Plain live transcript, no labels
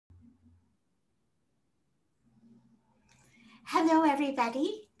Hello,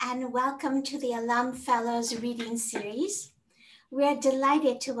 everybody, and welcome to the Alum Fellows Reading Series. We're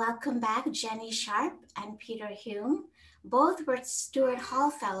delighted to welcome back Jenny Sharpe and Peter Hulme. Both were Stewart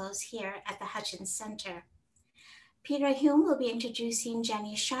Hall Fellows here at the Hutchins Center. Peter Hulme will be introducing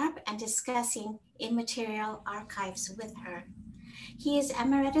Jenny Sharpe and discussing Immaterial archives with her. He is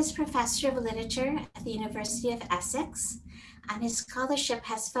Emeritus Professor of Literature at the University of Essex, and his scholarship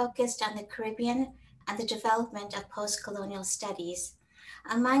has focused on the Caribbean and the development of post-colonial studies.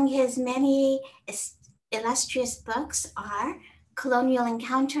 Among his many illustrious books are Colonial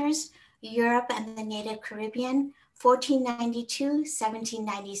Encounters, Europe and the Native Caribbean,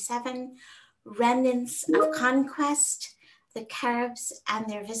 1492-1797, Remnants of Conquest, The Caribs and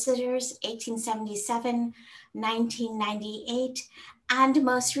Their Visitors, 1877-1998, and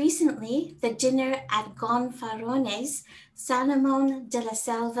most recently, The Dinner at Gonfarones, Salomon de la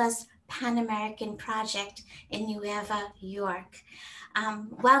Selva's Pan-American Project in Nueva York.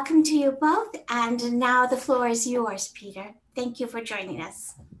 Welcome to you both, and now the floor is yours, Peter. Thank you for joining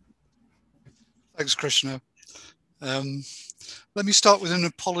us. Thanks, Krishna. Let me start with an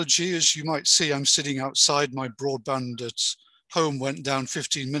apology. As you might see, I'm sitting outside. My broadband at home went down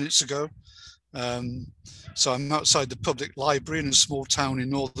 15 minutes ago. So I'm outside the public library in a small town in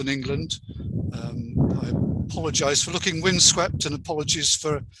northern England. I apologize for looking windswept and apologies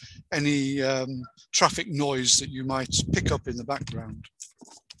for any traffic noise that you might pick up in the background.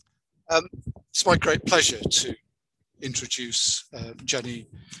 It's my great pleasure to introduce Jenny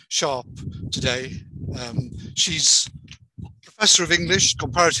Sharpe today. She's Professor of English,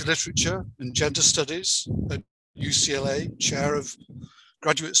 Comparative Literature and Gender Studies at UCLA, Chair of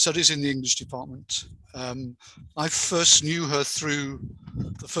Graduate Studies in the English Department. I first knew her through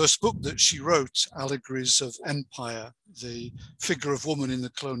the first book that she wrote, Allegories of Empire, the figure of woman in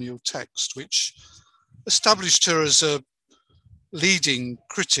the colonial text, which established her as a leading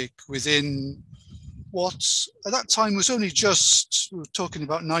critic within what at that time was only just, we were talking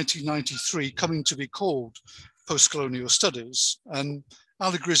about 1993, coming to be called post-colonial studies. And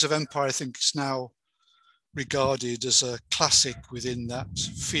Allegories of Empire, I think, is now regarded as a classic within that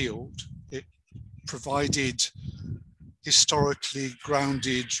field. It provided historically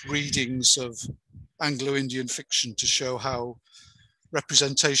grounded readings of Anglo-Indian fiction to show how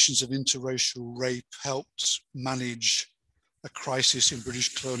representations of interracial rape helped manage a crisis in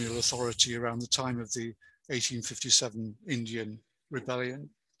British colonial authority around the time of the 1857 Indian Rebellion.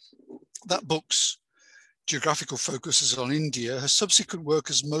 That book's geographical focus is on India. Her subsequent work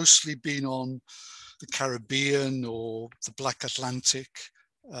has mostly been on the Caribbean or the Black Atlantic.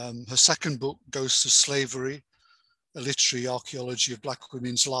 Her second book, Ghosts of Slavery, A Literary Archaeology of Black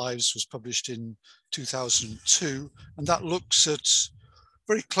Women's Lives, was published in 2002. And that looks at,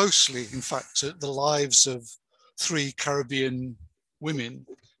 very closely, in fact, at the lives of three Caribbean women,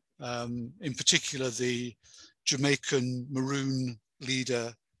 in particular the Jamaican Maroon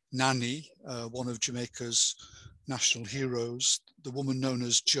leader, Nani, one of Jamaica's national heroes, the woman known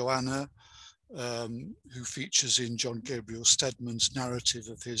as Joanna, who features in John Gabriel Stedman's narrative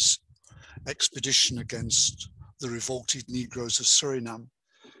of his expedition against the revolted Negroes of Suriname.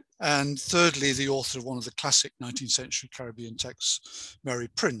 And thirdly, the author of one of the classic 19th century Caribbean texts, Mary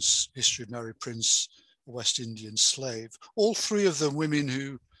Prince, History of Mary Prince, a West Indian slave. All three of them women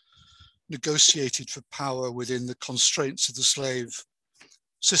who negotiated for power within the constraints of the slave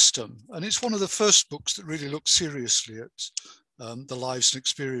system. And it's one of the first books that really looks seriously at the lives and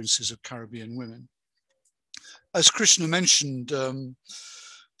experiences of Caribbean women. As Krishna mentioned,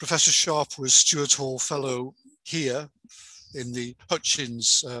 Professor Sharpe was Stewart Hall Fellow here in the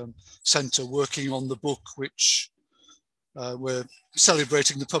Hutchins Center, working on the book which we're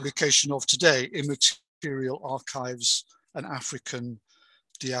celebrating the publication of today, Immaterial Archives and African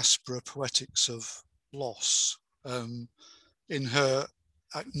Diaspora Poetics of Loss. In her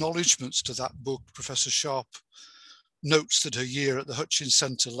acknowledgements to that book, Professor Sharpe notes that her year at the Hutchins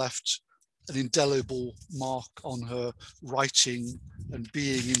Center left an indelible mark on her writing and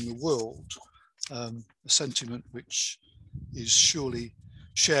being in the world, a sentiment which is surely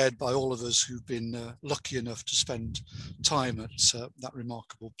shared by all of us who've been lucky enough to spend time at that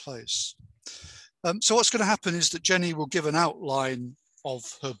remarkable place. So what's going to happen is that Jenny will give an outline of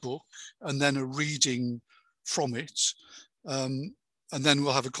her book and then a reading from it. And then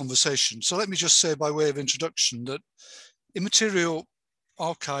we'll have a conversation. So let me just say by way of introduction that Immaterial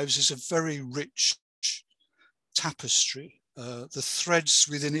Archives is a very rich tapestry. The threads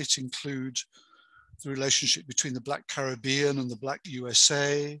within it include the relationship between the Black Caribbean and the Black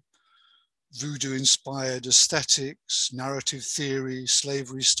USA, voodoo-inspired aesthetics, narrative theory,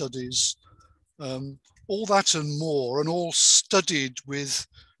 slavery studies, all that and more, and all studied with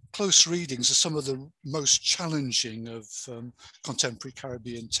close readings of some of the most challenging of contemporary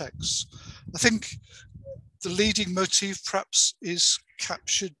Caribbean texts. I think the leading motif perhaps is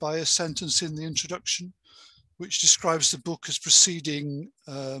captured by a sentence in the introduction, which describes the book as proceeding,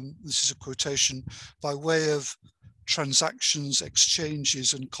 this is a quotation, by way of transactions,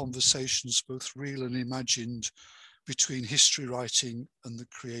 exchanges and conversations, both real and imagined, between history writing and the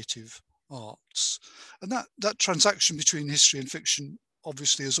creative arts. And that transaction between history and fiction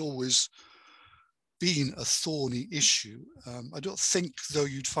obviously has always been a thorny issue. I don't think, though,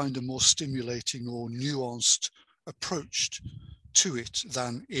 you'd find a more stimulating or nuanced approach to it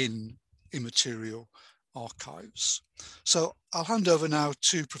than in Immaterial archives. So I'll hand over now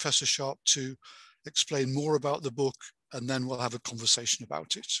to Professor Sharpe to explain more about the book, and then we'll have a conversation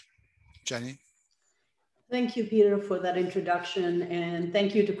about it. Jenny. Thank you, Peter, for that introduction. And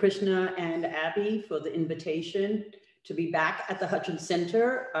thank you to Krishna and Abby for the invitation to be back at the Hutchins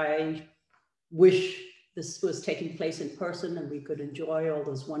Center. I wish this was taking place in person and we could enjoy all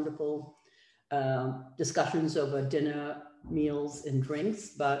those wonderful discussions over dinner, meals, and drinks,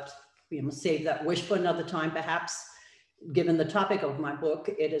 but we must save that wish for another time. Perhaps, given the topic of my book,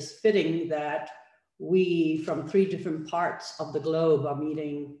 it is fitting that we from 3 different parts of the globe are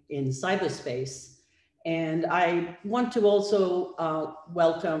meeting in cyberspace. And I want to also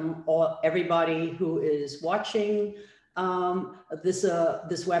welcome everybody who is watching this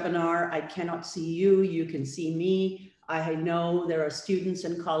webinar. I cannot see you, you can see me. I know there are students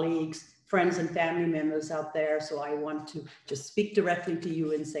and colleagues, friends and family members out there, so I want to just speak directly to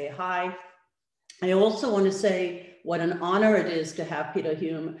you and say hi. I also want to say what an honor it is to have Peter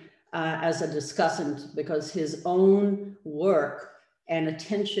Hulme as a discussant, because his own work and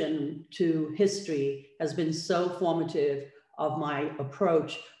attention to history has been so formative of my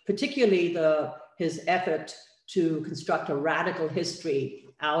approach, particularly his effort to construct a radical history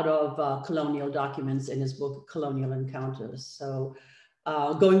out of colonial documents in his book, Colonial Encounters. So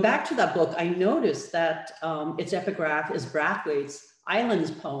going back to that book, I noticed that its epigraph is Brathwaite's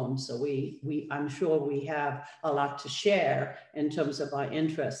Islands poem. So I'm sure we have a lot to share in terms of our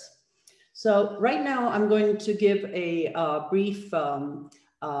interests. So right now I'm going to give a brief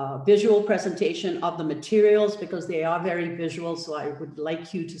visual presentation of the materials because they are very visual, so I would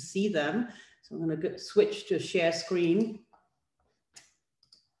like you to see them. So I'm going to switch to share screen.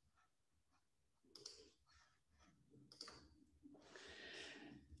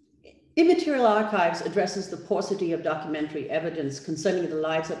 Immaterial Archives addresses the paucity of documentary evidence concerning the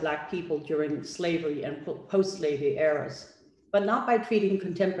lives of Black people during slavery and post-slavery eras, but not by treating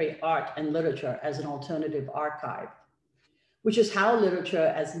contemporary art and literature as an alternative archive, which is how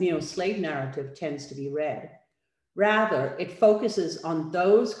literature as neo-slave narrative tends to be read. Rather, it focuses on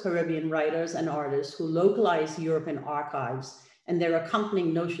those Caribbean writers and artists who localize European archives and their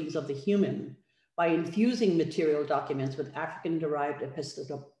accompanying notions of the human by infusing material documents with African-derived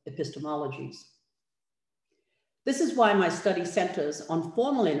epistemologies. This is why my study centers on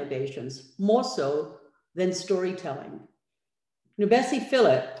formal innovations more so than storytelling. Nubesi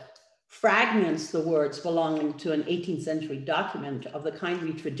Phillip fragments the words belonging to an 18th century document of the kind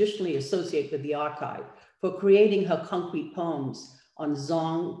we traditionally associate with the archive for creating her concrete poems on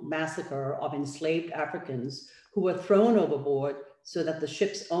Zong massacre of enslaved Africans who were thrown overboard so that the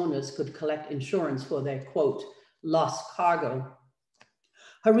ship's owners could collect insurance for their, quote, lost cargo.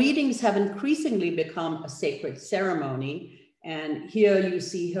 Her readings have increasingly become a sacred ceremony. And here you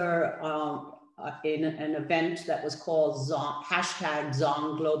see her in an event that was called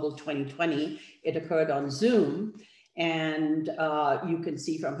 #Zong Global 2020. It occurred on Zoom. And you can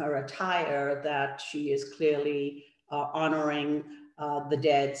see from her attire that she is clearly honoring the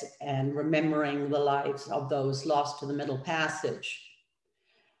dead and remembering the lives of those lost to the Middle Passage.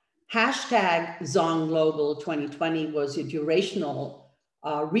 #Zong Global 2020 was a durational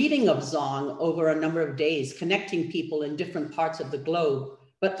reading of Zong over a number of days, connecting people in different parts of the globe,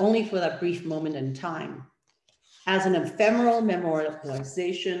 but only for that brief moment in time. As an ephemeral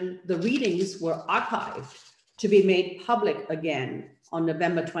memorialization, the readings were archived to be made public again on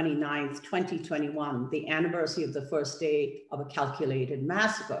November 29th, 2021, the anniversary of the first day of a calculated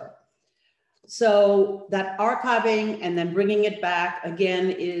massacre. So that archiving and then bringing it back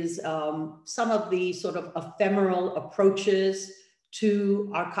again is some of the sort of ephemeral approaches to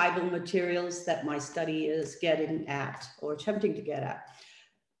archival materials that my study is getting at or attempting to get at.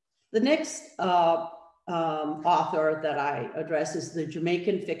 The next author that I address is the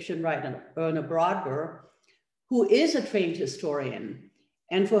Jamaican fiction writer, Erna Brodber, who is a trained historian.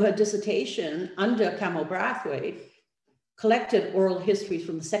 And for her dissertation under Camille Brathwaite, collected oral histories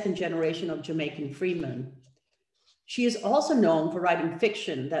from the second generation of Jamaican freemen. She is also known for writing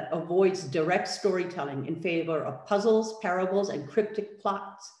fiction that avoids direct storytelling in favor of puzzles, parables, and cryptic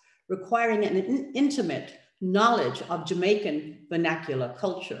plots, requiring an intimate knowledge of Jamaican vernacular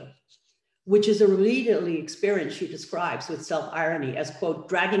culture, which is a repeatedly experience she describes with self-irony as, quote,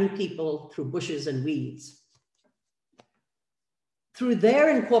 dragging people through bushes and weeds. Through their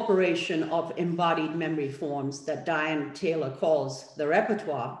incorporation of embodied memory forms that Diane Taylor calls the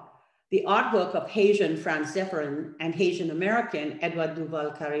repertoire, the artwork of Haitian Franz Zephyrin and Haitian American Edouard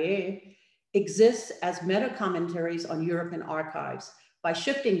Duval-Carrier exists as meta-commentaries on European archives by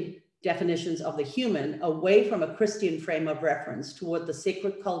shifting definitions of the human away from a Christian frame of reference toward the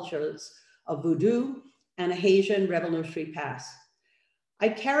sacred cultures of voodoo and a Haitian revolutionary past. I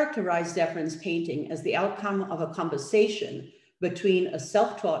characterize Zephyrins' painting as the outcome of a conversation between a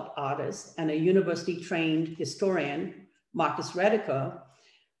self-taught artist and a university-trained historian, Marcus Rediker,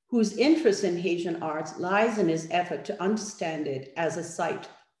 whose interest in Haitian arts lies in his effort to understand it as a site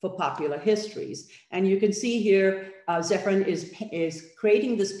for popular histories. And you can see here, Zephyrin is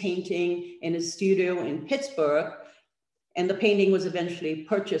creating this painting in his studio in Pittsburgh, and the painting was eventually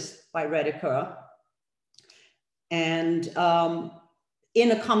purchased by Rediker. And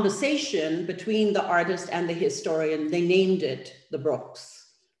in a conversation between the artist and the historian, they named it the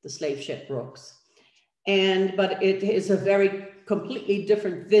Brooks, the slave ship Brooks. But it is a very completely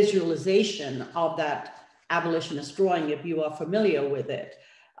different visualization of that abolitionist drawing, if you are familiar with it.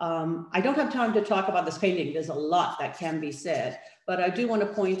 I don't have time to talk about this painting. There's a lot that can be said, but I do want to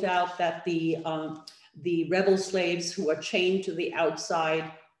point out that the rebel slaves who are chained to the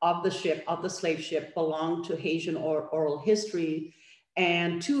outside of the ship, of the slave ship, belong to Haitian oral history.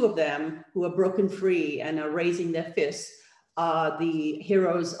 And two of them who are broken free and are raising their fists are the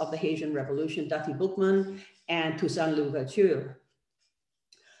heroes of the Haitian Revolution, Dati Boukman and Toussaint Louverture.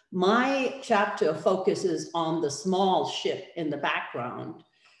 My chapter focuses on the small ship in the background,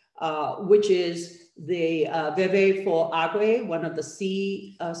 which is the Veve for Agwe, one of the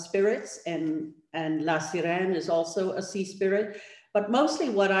sea spirits, and La Sirène is also a sea spirit. But mostly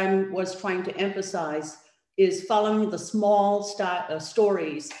what I was trying to emphasize is following the small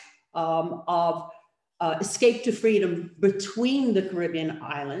stories of escape to freedom between the Caribbean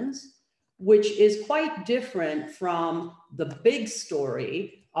islands, which is quite different from the big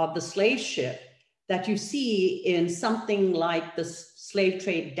story of the slave ship that you see in something like the slave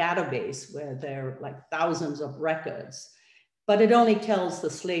trade database, where there are like thousands of records, but it only tells the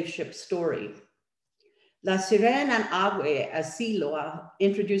slave ship story. La Sirène and Agwe as Sea Loa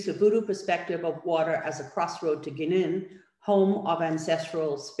introduce a voodoo perspective of water as a crossroad to Guinéen, home of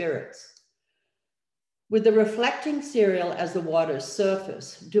ancestral spirits. With the reflecting serial as the water's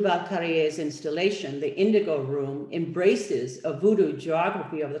surface, Duval-Carrier's installation, The Indigo Room, embraces a voodoo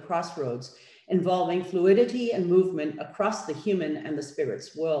geography of the crossroads involving fluidity and movement across the human and the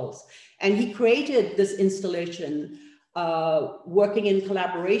spirit's worlds. And he created this installation working in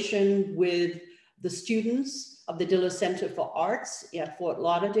collaboration with the students of the Diller Center for Arts at Fort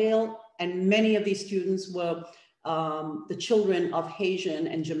Lauderdale. And many of these students were the children of Haitian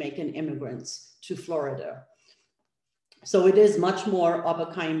and Jamaican immigrants to Florida. So it is much more of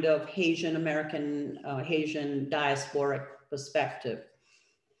a kind of Haitian American, Haitian diasporic perspective.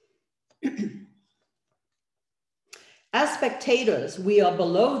 As spectators, we are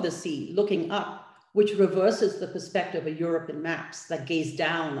below the sea looking up, which reverses the perspective of European maps that gaze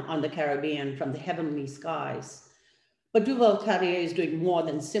down on the Caribbean from the heavenly skies. But Duval-Carrier is doing more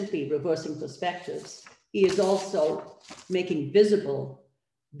than simply reversing perspectives. He is also making visible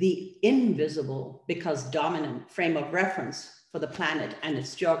the invisible because dominant frame of reference for the planet and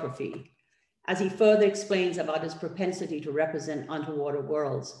its geography. As he further explains about his propensity to represent underwater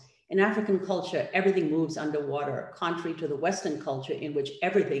worlds, in African culture, everything moves underwater, contrary to the Western culture in which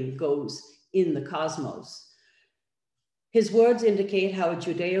everything goes in the cosmos. His words indicate how a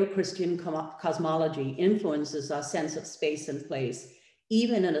Judeo-Christian cosmology influences our sense of space and place,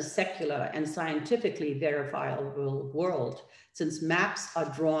 even in a secular and scientifically verifiable world, since maps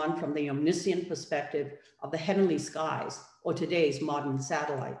are drawn from the omniscient perspective of the heavenly skies or today's modern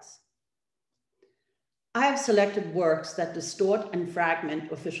satellites. I have selected works that distort and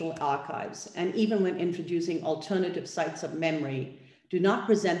fragment official archives, and even when introducing alternative sites of memory, do not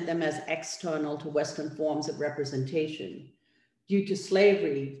present them as external to Western forms of representation, due to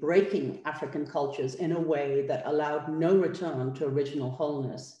slavery breaking African cultures in a way that allowed no return to original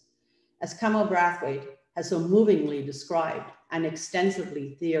wholeness. As Camille Brathwaite has so movingly described and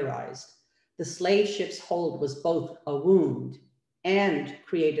extensively theorized, the slave ship's hold was both a wound and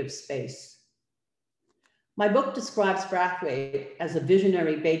creative space. My book describes Brathwaite as a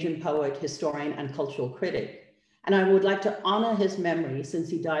visionary Bajan poet, historian, and cultural critic. And I would like to honor his memory,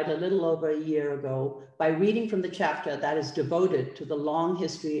 since he died a little over a year ago, by reading from the chapter that is devoted to the long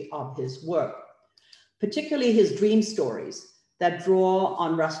history of his work, particularly his dream stories that draw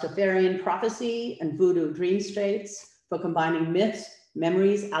on Rastafarian prophecy and voodoo dream states for combining myths,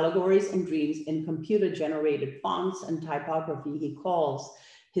 memories, allegories, and dreams in computer-generated fonts and typography he calls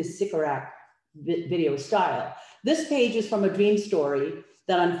his Sycorax video style. This page is from a dream story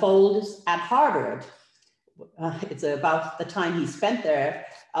that unfolds at Harvard. It's about the time he spent there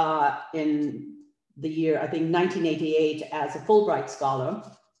in the year, I think, 1988 as a Fulbright scholar.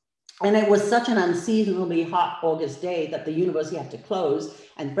 And it was such an unseasonably hot August day that the university had to close.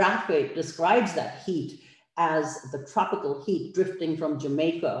 And Brathwaite describes that heat as the tropical heat drifting from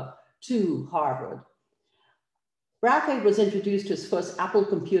Jamaica to Harvard. Brathwaite was introduced to his first Apple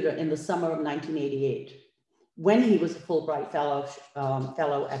computer in the summer of 1988, when he was a Fulbright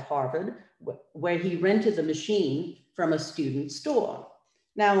fellow at Harvard, where he rented the machine from a student store.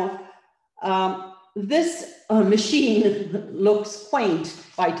 Now, this machine looks quaint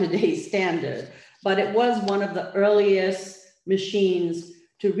by today's standard, but it was one of the earliest machines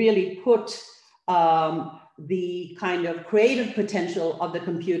to really put the kind of creative potential of the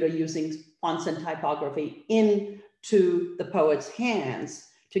computer using fonts and typography into the poet's hands,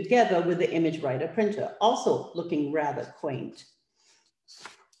 together with the image writer printer, also looking rather quaint.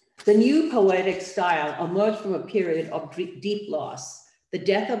 The new poetic style emerged from a period of deep loss. The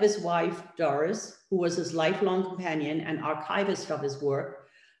death of his wife, Doris, who was his lifelong companion and archivist of his work,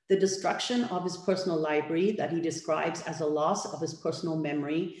 the destruction of his personal library that he describes as a loss of his personal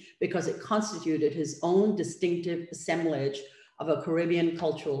memory because it constituted his own distinctive assemblage of a Caribbean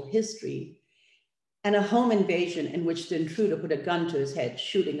cultural history, and a home invasion in which the intruder put a gun to his head,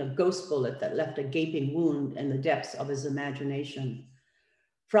 shooting a ghost bullet that left a gaping wound in the depths of his imagination.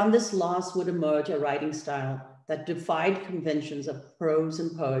 From this loss would emerge a writing style that defied conventions of prose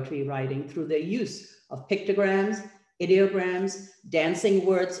and poetry writing through their use of pictograms, ideograms, dancing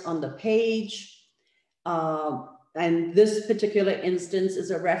words on the page. And this particular instance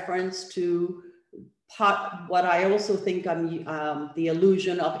is a reference to what I also think the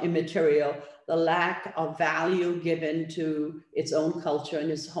illusion of Immaterial, the lack of value given to its own culture in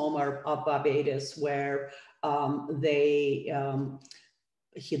his home of Barbados, where the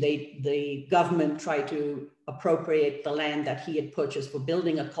government tried to appropriate the land that he had purchased for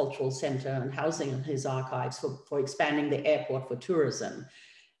building a cultural center and housing his archives, for expanding the airport for tourism.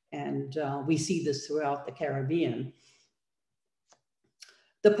 And we see this throughout the Caribbean.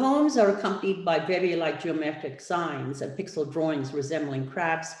 The poems are accompanied by very light geometric signs and pixel drawings resembling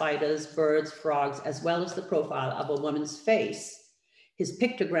crabs, spiders, birds, frogs, as well as the profile of a woman's face. His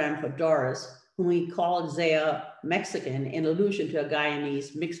pictogram for Doris, whom he called Zaya Mexican, in allusion to a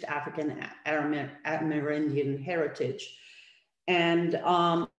Guyanese mixed African Amerindian heritage. And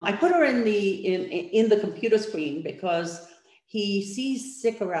I put her in the computer screen because he sees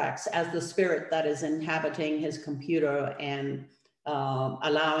Sycorax as the spirit that is inhabiting his computer and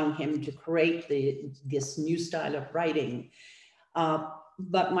allowing him to create this new style of writing.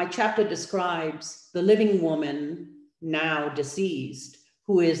 But my chapter describes the living woman, now deceased,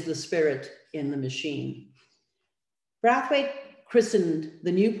 who is the spirit in the machine. Brathwaite christened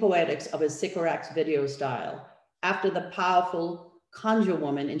the new poetics of his Sycorax video style after the powerful conjure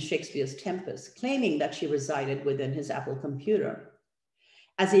woman in Shakespeare's Tempest, claiming that she resided within his Apple computer.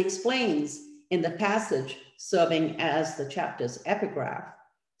 As he explains in the passage serving as the chapter's epigraph,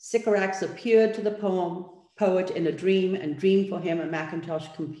 Sycorax appeared to the poet in a dream and dreamed for him a Macintosh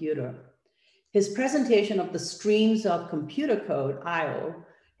computer. His presentation of the streams of computer code, I/O,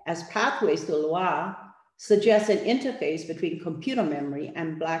 as pathways to Loire suggests an interface between computer memory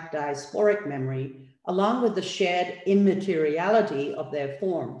and Black diasporic memory, along with the shared immateriality of their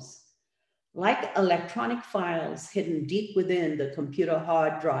forms. Like electronic files hidden deep within the computer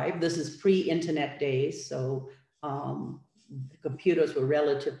hard drive, this is pre-internet days, so computers were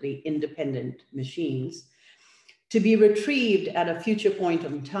relatively independent machines, to be retrieved at a future point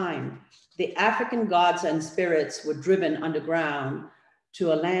in time, the African gods and spirits were driven underground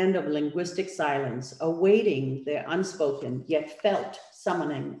to a land of linguistic silence, awaiting their unspoken yet felt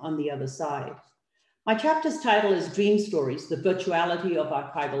summoning on the other side. My chapter's title is Dream Stories, the Virtuality of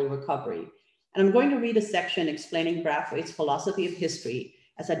Archival Recovery. And I'm going to read a section explaining Brathwaite's philosophy of history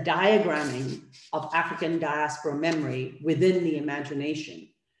as a diagramming of African diaspora memory within the imagination,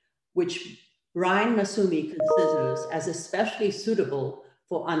 which Brian Masumi considers as especially suitable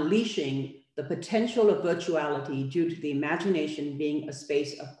for unleashing the potential of virtuality due to the imagination being a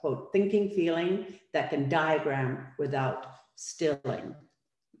space of, quote, thinking, feeling that can diagram without stilling.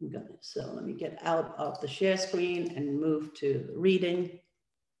 So let me get out of the share screen and move to the reading.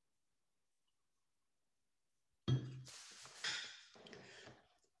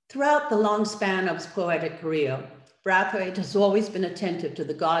 Throughout the long span of his poetic career, Brathwaite has always been attentive to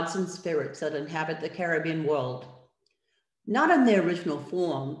the gods and spirits that inhabit the Caribbean world, not in their original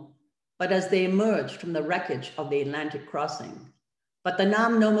form, but as they emerged from the wreckage of the Atlantic crossing. But the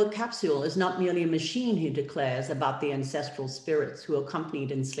Nam Nomo capsule is not merely a machine, he declares, about the ancestral spirits who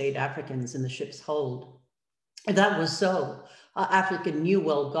accompanied enslaved Africans in the ship's hold. If that was so, our African New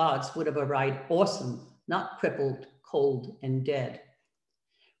World gods would have arrived awesome, not crippled, cold, and dead.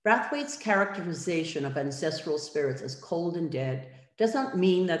 Brathwaite's characterization of ancestral spirits as cold and dead does not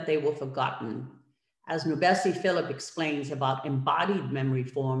mean that they were forgotten. As Nobesi Philip explains about embodied memory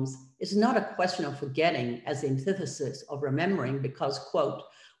forms, it's not a question of forgetting as the antithesis of remembering because, quote,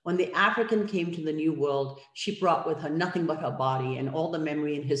 when the African came to the New World, she brought with her nothing but her body and all the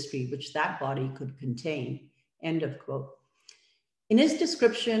memory and history which that body could contain, end of quote. In his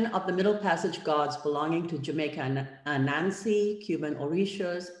description of the Middle Passage gods belonging to Jamaica Anansi, Cuban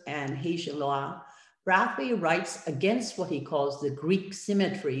Orishas, and Haitian Loa, Brathwaite writes against what he calls the Greek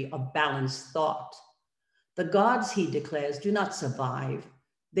symmetry of balanced thought. The gods, he declares, do not survive.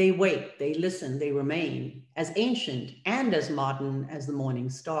 They wait, they listen, they remain, as ancient and as modern as the morning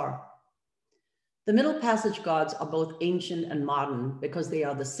star. The Middle Passage gods are both ancient and modern because they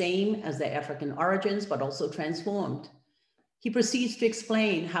are the same as their African origins, but also transformed. He proceeds to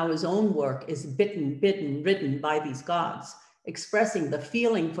explain how his own work is written by these gods, expressing the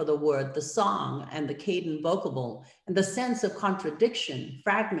feeling for the word, the song, and the cadent vocable, and the sense of contradiction,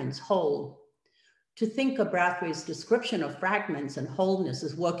 fragments, whole. To think of Brathwaite's description of fragments and wholeness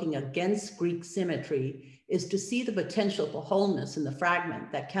as working against Greek symmetry is to see the potential for wholeness in the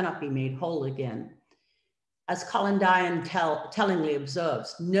fragment that cannot be made whole again. As Colin Dion tellingly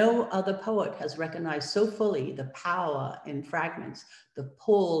observes, no other poet has recognized so fully the power in fragments, the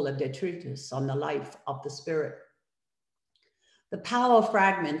pull of detritus on the life of the spirit. The power of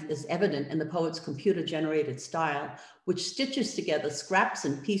fragments is evident in the poet's computer-generated style, which stitches together scraps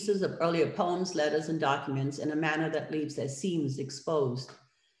and pieces of earlier poems, letters, and documents in a manner that leaves their seams exposed.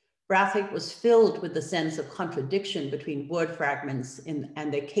 Brathwaite was filled with the sense of contradiction between word fragments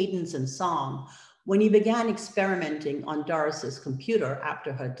and their cadence and song when he began experimenting on Doris's computer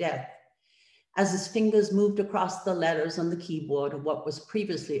after her death. As his fingers moved across the letters on the keyboard of what was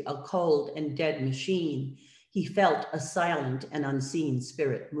previously a cold and dead machine, he felt a silent and unseen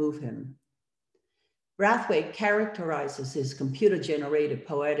spirit move him. Brathwaite characterizes his computer-generated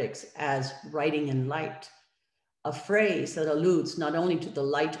poetics as writing in light, a phrase that alludes not only to the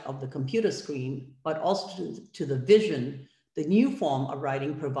light of the computer screen, but also to the vision the new form of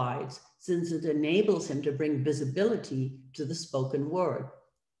writing provides, since it enables him to bring visibility to the spoken word.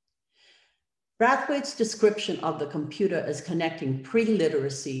 Brathwaite's description of the computer as connecting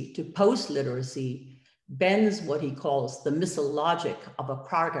pre-literacy to post-literacy bends what he calls the missile logic of a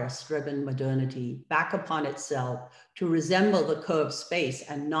progress-driven modernity back upon itself to resemble the curved space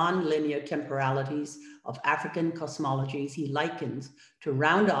and non-linear temporalities of African cosmologies he likens to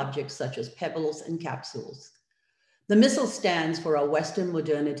round objects such as pebbles and capsules. The missile stands for a Western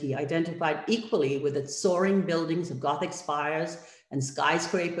modernity identified equally with its soaring buildings of Gothic spires and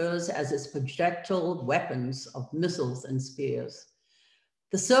skyscrapers as its projectile weapons of missiles and spears.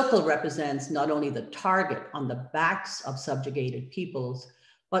 The circle represents not only the target on the backs of subjugated peoples,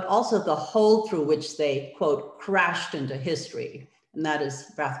 but also the hole through which they, quote, crashed into history. And that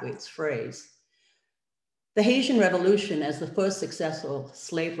is Brathwaite's phrase. The Haitian Revolution, as the first successful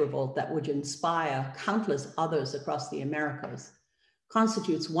slave revolt that would inspire countless others across the Americas,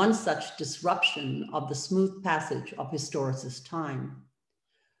 constitutes one such disruption of the smooth passage of historicist time.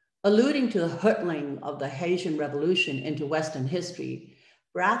 Alluding to the hurtling of the Haitian Revolution into Western history,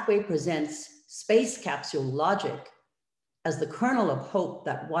 Brathwaite presents space capsule logic as the kernel of hope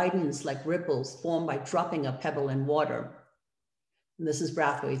that widens like ripples formed by dropping a pebble in water. And this is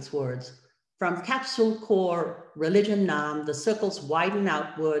Brathwaite's words. From capsule core, religion nam, the circles widen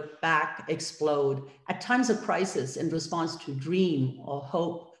outward, back, explode, at times of crisis in response to dream or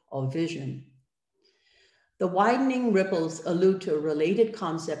hope or vision. The widening ripples allude to a related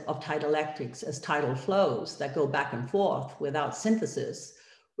concept of tidalectics as tidal flows that go back and forth without synthesis,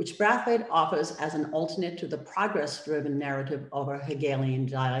 which Brathwaite offers as an alternate to the progress-driven narrative of our Hegelian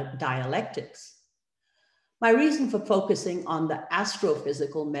dialectics. My reason for focusing on the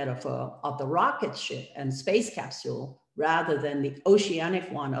astrophysical metaphor of the rocket ship and space capsule rather than the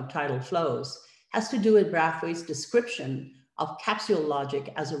oceanic one of tidal flows, has to do with Brathwaite's description of capsule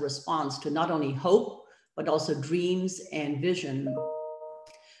logic as a response to not only hope, but also dreams and vision,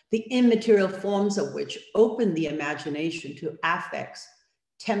 the immaterial forms of which open the imagination to affects,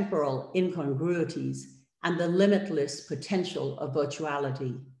 temporal incongruities, and the limitless potential of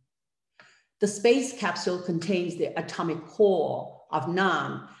virtuality. The space capsule contains the atomic core of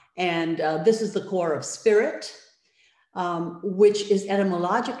Nam, and this is the core of spirit, which is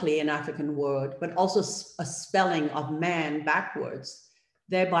etymologically an African word, but also a spelling of man backwards,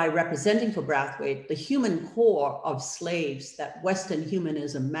 thereby representing for Brathwaite the human core of slaves that Western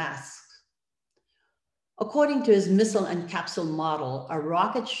humanism masks. According to his missile and capsule model, a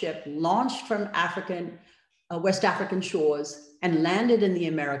rocket ship launched from West African shores and landed in the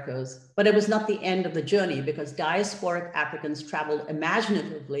Americas, but it was not the end of the journey because diasporic Africans traveled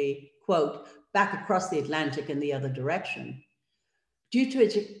imaginatively, quote, back across the Atlantic in the other direction. Due to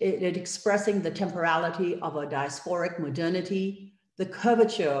it expressing the temporality of a diasporic modernity, the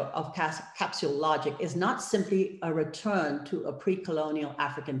curvature of capsule logic is not simply a return to a pre-colonial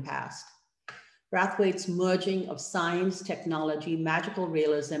African past. Brathwaite's merging of science, technology, magical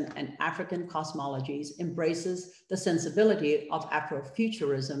realism, and African cosmologies embraces the sensibility of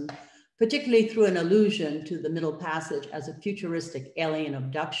Afrofuturism, particularly through an allusion to the Middle Passage as a futuristic alien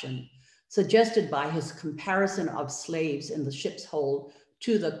abduction, suggested by his comparison of slaves in the ship's hold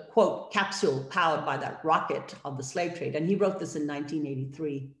to the, quote, capsule powered by that rocket of the slave trade. And he wrote this in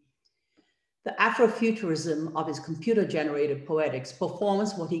 1983. The Afrofuturism of his computer-generated poetics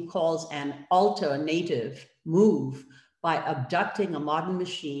performs what he calls an alternative move by abducting a modern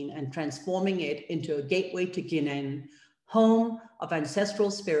machine and transforming it into a gateway to Guinan, home of ancestral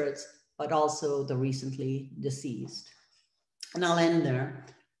spirits, but also the recently deceased. And I'll end there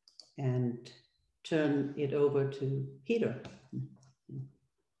and turn it over to Peter.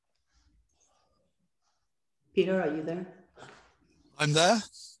 Peter, are you there? I'm there.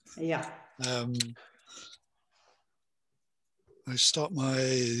 Yeah. I start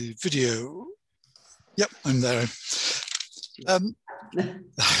my video. Yep, I'm there.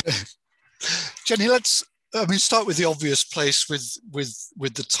 Jenny, let's start with the obvious place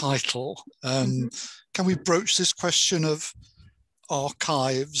with the title. Can we broach this question of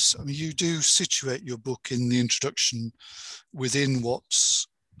archives? I mean, you do situate your book in the introduction within what's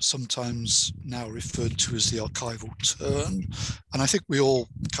sometimes now referred to as the archival turn. And I think we all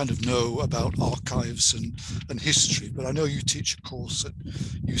kind of know about archives and history, but I know you teach a course at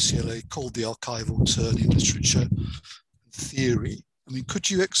UCLA called the archival turn in literature theory. I mean,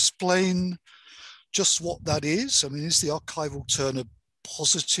 could you explain just what that is? I mean, is the archival turn a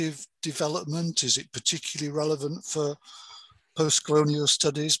positive development? Is it particularly relevant for post-colonial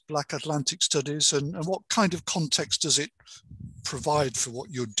studies, Black Atlantic studies, and what kind of context does it provide for what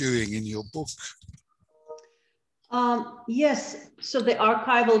you're doing in your book? Yes, so the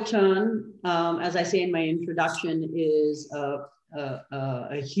archival turn, as I say in my introduction, is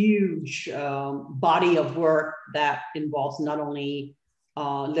a huge body of work that involves not only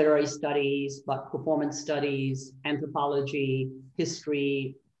literary studies, but performance studies, anthropology,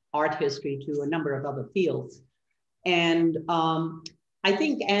 history, art history, to a number of other fields. And I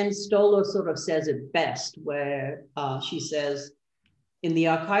think Anne Stoller sort of says it best, where she says, in the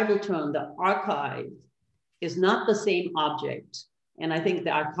archival turn, the archive is not the same object. And I think the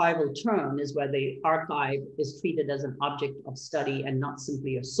archival turn is where the archive is treated as an object of study and not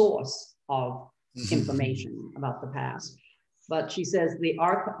simply a source of information about the past. But she says the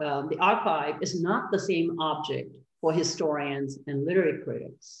archive is not the same object for historians and literary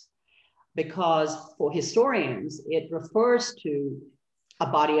critics, because for historians, it refers to a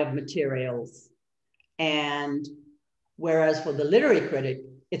body of materials. And whereas for the literary critic,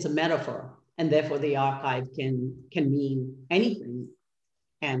 it's a metaphor. And therefore the archive can mean anything,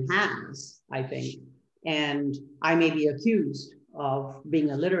 and has, I think. And I may be accused of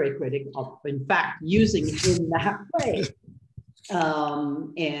being a literary critic, of in fact using it in that way,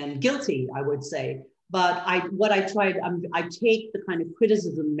 and guilty, I would say. But I take the kind of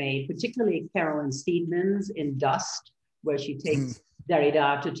criticism made, particularly Carolyn Steedman's in Dust, where she takes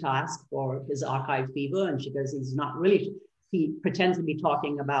Derrida to task for his archive fever, and she goes, he pretends to be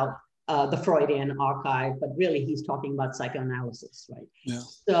talking about the Freudian archive, but really he's talking about psychoanalysis, right? Yeah.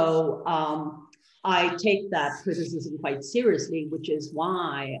 So I take that criticism quite seriously, which is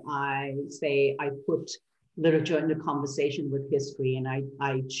why I say I put literature into conversation with history, and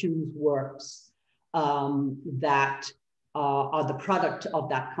I choose works that are the product of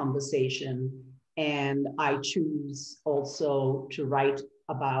that conversation. And I choose also to write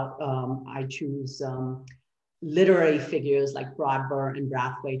about, literary figures like Bradburn and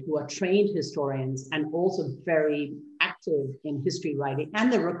Brathwaite, who are trained historians and also very active in history writing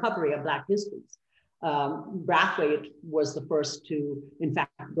and the recovery of Black histories. Brathwaite was the first to, in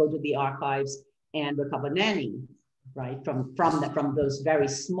fact, go to the archives and recover Nanny, right, from those very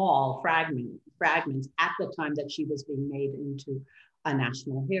small fragments at the time that she was being made into a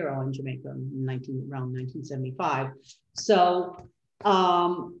national hero in Jamaica in around 1975. So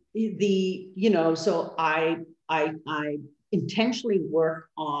so I intentionally work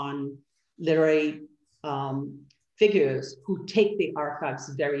on literary figures who take the archives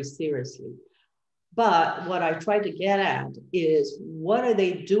very seriously. But what I try to get at is, what are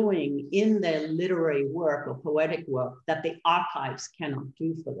they doing in their literary work or poetic work that the archives cannot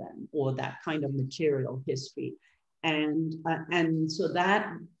do for them, or that kind of material history? And so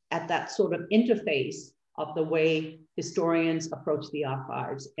that at that sort of interface of the way historians approach the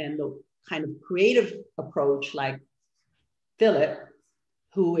archives and the kind of creative approach, like Philip,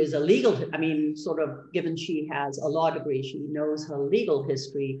 who is a legal, sort of, given she has a law degree, she knows her legal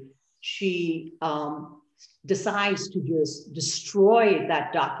history, she decides to just destroy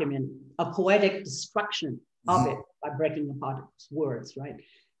that document, a poetic destruction of it by breaking apart its words, right?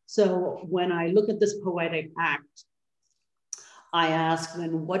 So when I look at this poetic act, I ask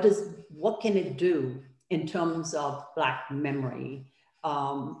then, what can it do in terms of Black memory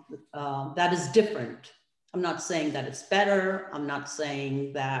that is different? I'm not saying that it's better. I'm not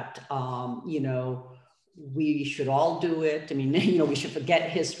saying that, we should all do it. We should forget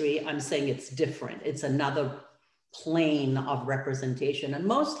history. I'm saying it's different. It's another plane of representation. And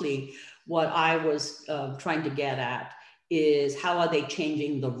mostly what I was trying to get at is, how are they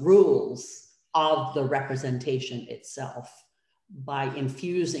changing the rules of the representation itself by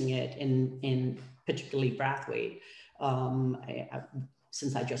infusing it in particularly Brathwaite.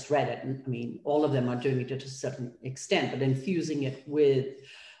 Since I just read it, all of them are doing it to a certain extent, but infusing it with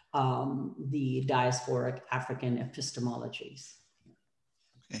the diasporic African epistemologies.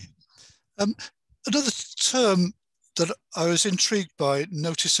 Okay. Another term that I was intrigued by,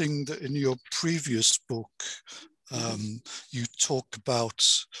 noticing that in your previous book, you talk about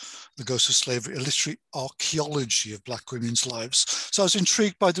The Ghost of Slavery, a literary archaeology of Black women's lives. So I was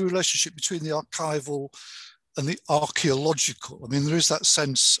intrigued by the relationship between the archival and the archaeological. There is that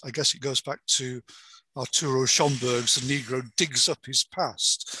sense, I guess it goes back to Arturo Schomburg's The Negro Digs Up His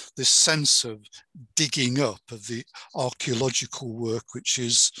Past, this sense of digging up, of the archaeological work, which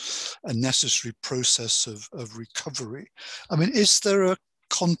is a necessary process of recovery. Is there a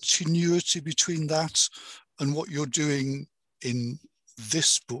continuity between that and what you're doing in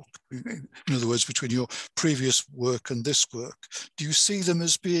this book? In other words, between your previous work and this work, do you see them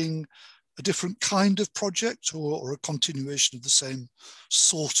as being a different kind of project, or a continuation of the same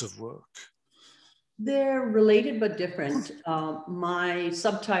sort of work? They're related but different. My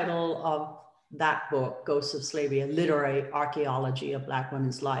subtitle of that book, Ghosts of Slavery, a literary archaeology of Black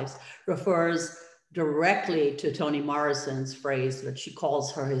women's lives, refers directly to Toni Morrison's phrase that she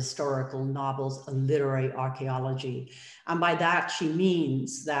calls her historical novels a literary archaeology. And by that, she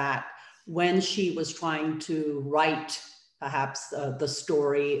means that when she was trying to write perhaps the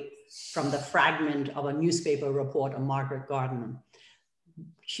story from the fragment of a newspaper report of Margaret Gardner,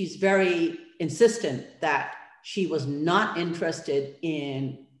 she's very insistent that she was not interested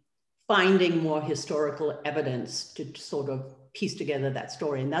in finding more historical evidence to sort of piece together that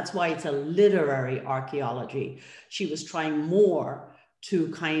story. And that's why it's a literary archaeology. She was trying more to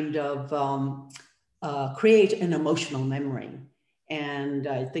kind of create an emotional memory. And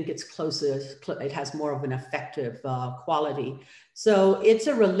I think it's closer, it has more of an affective quality. So it's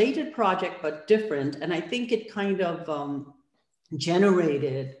a related project, but different. And I think it kind of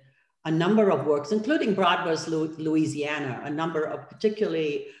generated a number of works, including Bradbur's Louisiana, a number of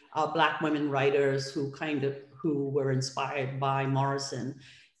particularly Black women writers who were inspired by Morrison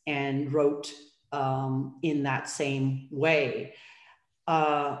and wrote in that same way.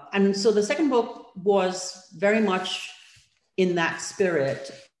 And so the second book was very much in that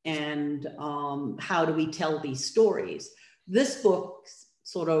spirit, and how do we tell these stories? This book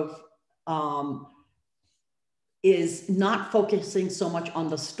sort of is not focusing so much on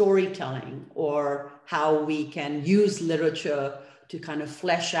the storytelling or how we can use literature to kind of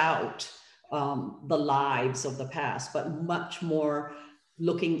flesh out the lives of the past, but much more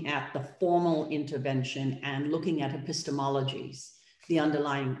looking at the formal intervention and looking at epistemologies, the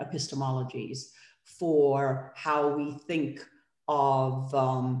underlying epistemologies for how we think of,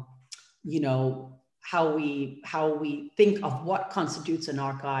 how we think of what constitutes an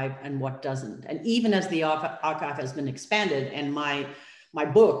archive and what doesn't. And even as the archive has been expanded, and my my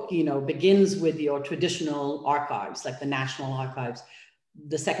book, you know, begins with your traditional archives, like the National Archives.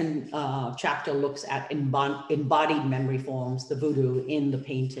 The second chapter looks at embodied memory forms, the voodoo in the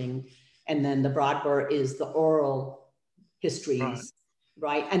painting. And then the Broadburr is the oral histories,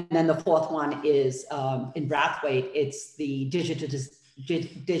 right? And then the fourth one is in Brathwaite, it's the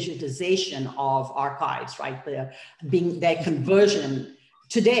digitization of archives, right? Their conversion.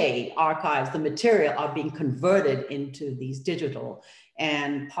 Today, archives, the material are being converted into these digital.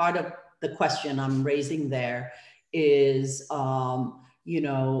 And part of the question I'm raising there is, you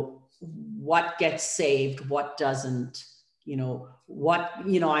know, what gets saved, what doesn't, you know,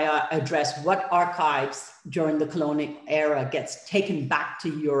 I address what archives during the colonial era gets taken back to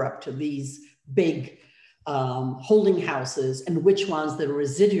Europe, to these big holding houses, and which ones the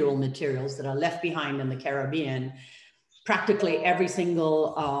residual materials that are left behind in the Caribbean. Practically every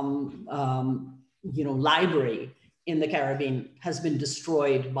single, you know, library in the Caribbean has been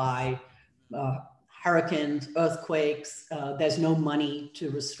destroyed by hurricanes, earthquakes. There's no money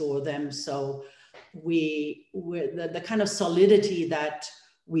to restore them. So the kind of solidity that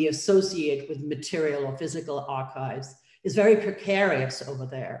we associate with material or physical archives is very precarious over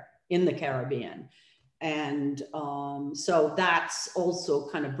there in the Caribbean. And so that's also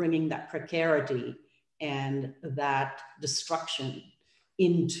kind of bringing that precarity and that destruction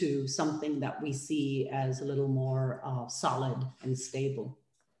into something that we see as a little more solid and stable.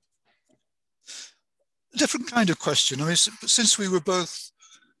 A different kind of question. I mean, since we were both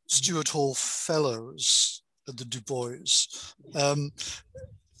Stuart Hall Fellows at the Du Bois,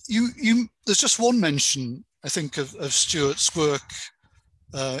 there's just one mention, I think, of Stuart's work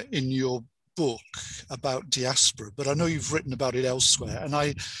in your book about Diaspora, but I know you've written about it elsewhere, and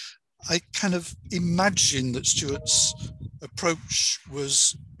I kind of imagine that Stuart's approach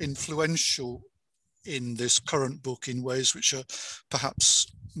was influential in this current book in ways which are perhaps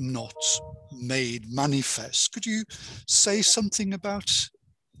not made manifest. Could you say something about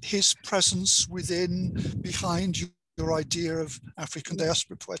his presence behind your idea of African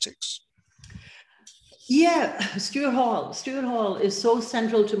diaspora poetics? Yeah, Stuart Hall is so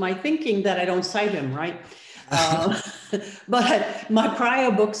central to my thinking that I don't cite him, right? But my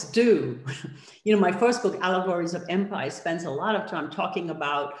prior books do. You know, my first book, Allegories of Empire, spends a lot of time talking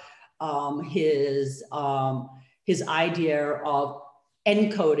about his idea of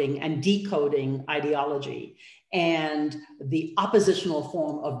encoding and decoding ideology, and the oppositional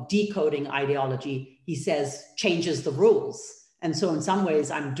form of decoding ideology, he says, changes the rules. And so in some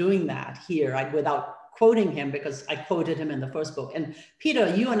ways I'm doing that here without quoting him, because I quoted him in the first book. And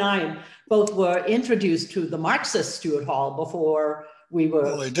Peter, you and I both were introduced to the Marxist Stuart Hall before we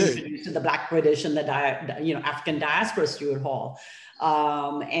were introduced to the Black British and the African diaspora Stuart Hall.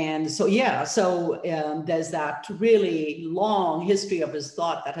 And so, yeah, there's that really long history of his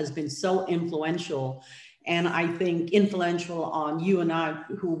thought that has been so influential. And I think influential on you and I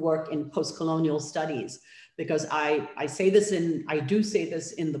who work in post-colonial studies, because I do say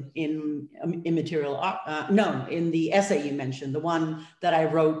this in Immaterial, in the essay you mentioned, the one that I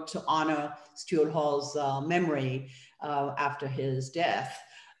wrote to honor Stuart Hall's memory after his death,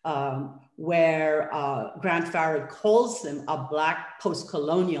 where Grant Farrell calls him a Black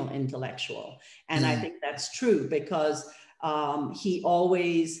post-colonial intellectual. And I think that's true, because he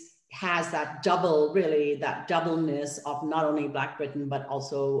always has that doubleness of not only Black Britain, but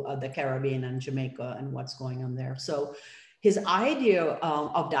also the Caribbean and Jamaica and what's going on there. So his idea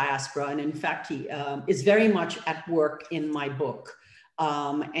of diaspora, and in fact, he is very much at work in my book.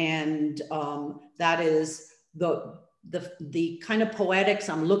 That is the kind of poetics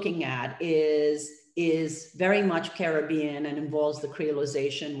I'm looking at is very much Caribbean and involves the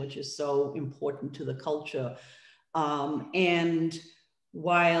creolization, which is so important to the culture. And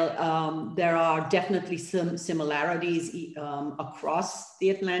while there are definitely some similarities across the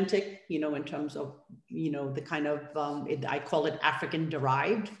Atlantic, in terms of, the kind of, I call it African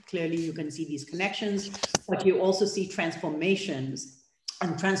derived. Clearly you can see these connections, but you also see transformations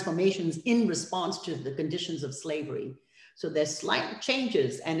in response to the conditions of slavery. So there's slight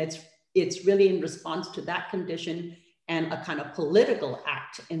changes, and it's really in response to that condition and a kind of political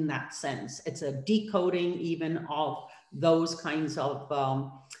act in that sense. It's a decoding even of those kinds of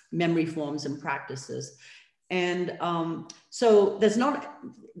memory forms and practices. And so there's not,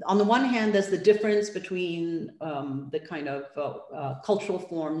 on the one hand, there's the difference between the kind of cultural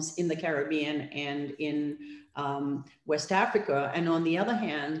forms in the Caribbean and in West Africa. And on the other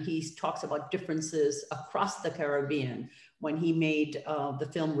hand, he talks about differences across the Caribbean when he made the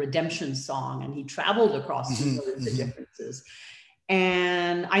film Redemption Song, and he traveled across to notice the differences.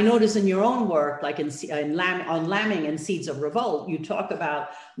 And I notice in your own work, like on lambing and Seeds of Revolt, you talk about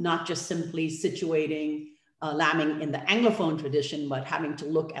not just simply situating lambing in the Anglophone tradition, but having to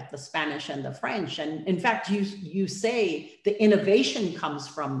look at the Spanish and the French. And in fact, you say the innovation comes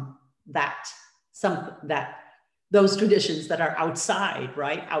from those traditions that are outside,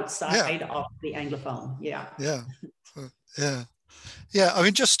 right? Outside of the Anglophone. Yeah. Yeah. Yeah. Yeah. I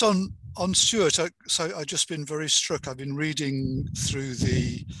mean, just on Stuart, so I've just been very struck. I've been reading through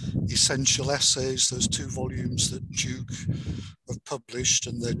the essential essays, those 2 volumes that Duke have published,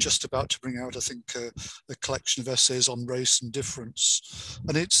 and they're just about to bring out, I think, a collection of essays on race and difference.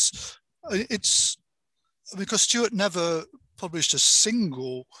 And it's because Stuart never published a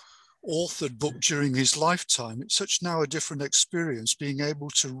single authored book during his lifetime. It's such now a different experience, being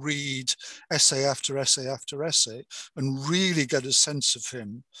able to read essay after essay after essay and really get a sense of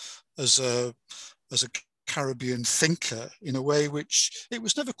him as a Caribbean thinker in a way which it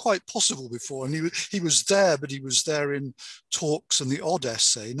was never quite possible before. And he was there, but he was there in talks and the odd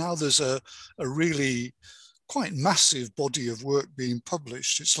essay. Now there's a really quite massive body of work being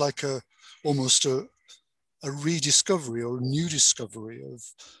published. It's like almost a rediscovery or a new discovery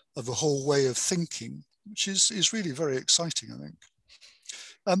of a whole way of thinking, which is really very exciting, I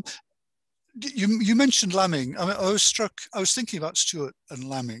think. You mentioned lambing. I mean, I was thinking about Stuart and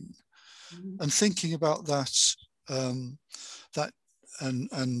lambing, and thinking about that, and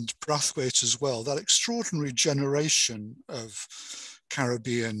Brathwaite as well, that extraordinary generation of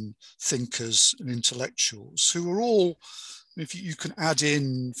Caribbean thinkers and intellectuals who are all, if you can add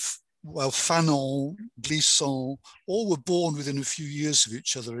in, well, Fanon, Glissant, all were born within a few years of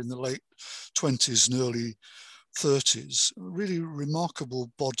each other in the late 20s and early 30s. A really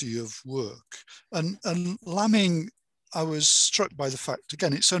remarkable body of work. And lambing, I was struck by the fact,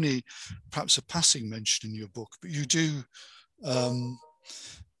 again, it's only perhaps a passing mention in your book, but you do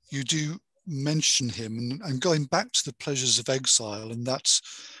mention him, and going back to the pleasures of exile and that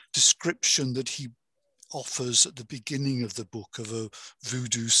description that he offers at the beginning of the book of a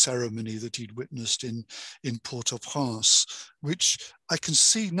voodoo ceremony that he'd witnessed in Port-au-Prince, which I can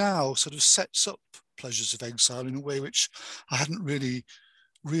see now sort of sets up pleasures of exile in a way which I hadn't really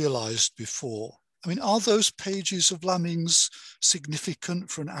realized before. I mean, are those pages of lambing's significant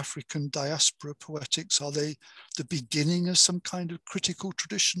for an African diaspora poetics? Are they the beginning of some kind of critical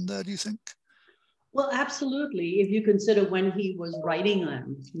tradition there, do you think? Well, absolutely. If you consider when he was writing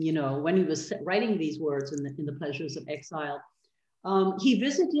them, you know, when he was writing these words in the Pleasures of Exile, he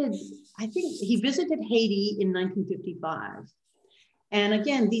visited Haiti in 1955. And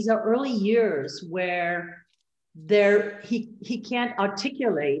again, these are early years where he can't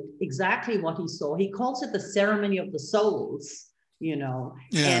articulate exactly what he saw. He calls it the ceremony of the souls, you know,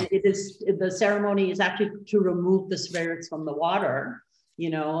 and the ceremony is actually to remove the spirits from the water. You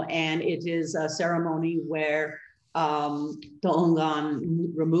know, and it is a ceremony where Toongan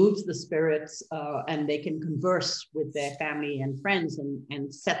removes the spirits and they can converse with their family and friends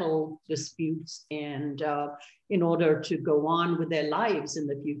and settle disputes and in order to go on with their lives in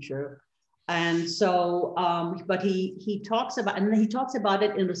the future. And so, but he talks about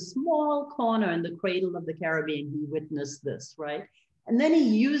it in a small corner in the cradle of the Caribbean. He witnessed this, right? And then he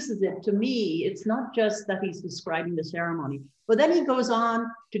uses it. To me, it's not just that he's describing the ceremony, but then he goes on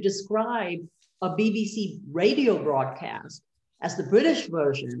to describe a BBC radio broadcast as the British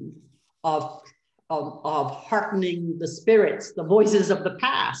version of heartening the spirits, the voices of the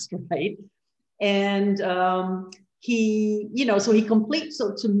past, right? And he, you know, so he completes.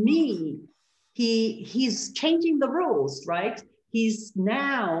 So to me, he's changing the rules, right? He's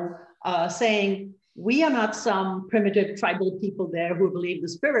now saying, we are not some primitive tribal people there who believe the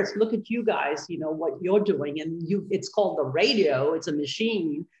spirits. Look at you guys, you know, what you're doing. And it's called the radio, it's a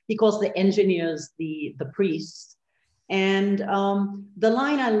machine. He calls the engineers the priests. And the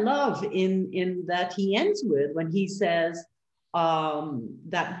line I love in that he ends with when he says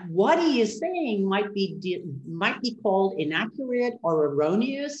that what he is saying might be called inaccurate or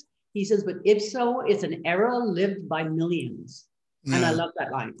erroneous. He says, but if so, it's an error lived by millions. Yeah. And I love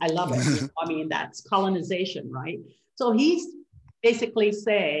that line. I love it. I mean, that's colonization, right? So he's basically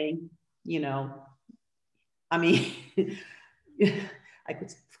saying, you know, I mean,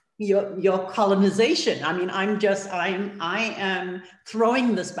 your colonization. I mean, I am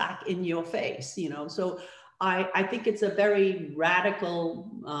throwing this back in your face, you know. So I think it's a very radical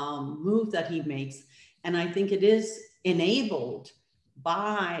move that he makes. And I think it is enabled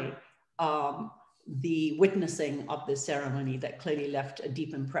by the witnessing of this ceremony that clearly left a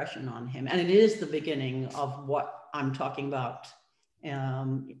deep impression on him. And it is the beginning of what I'm talking about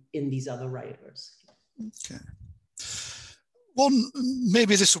in these other writers. Okay. One,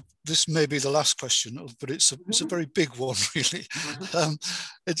 maybe this may be the last question, but it's a very big one, really.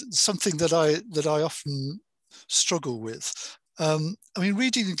 It's something that I often struggle with. I mean,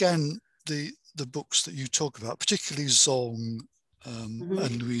 reading again the books that you talk about, particularly Zong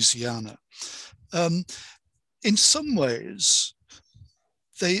and Louisiana, in some ways,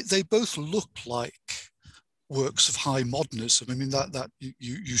 they both look like works of high modernism. I mean, that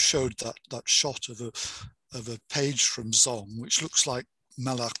you showed that shot of a page from Zong, which looks like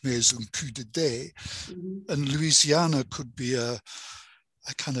Mallarmé's Un coup de dé, and Louisiana could be a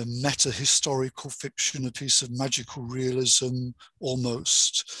kind of meta-historical fiction, a piece of magical realism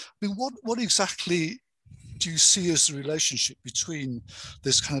almost. I mean, what exactly do you see as the relationship between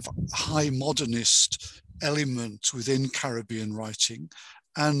this kind of high modernist element within Caribbean writing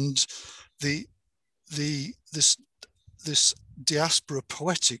and this diaspora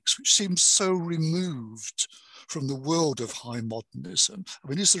poetics, which seems so removed from the world of high modernism? I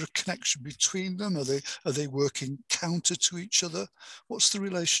mean, is there a connection between them? Are they working counter to each other? What's the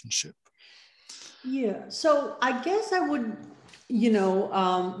relationship? Yeah, so I guess I would,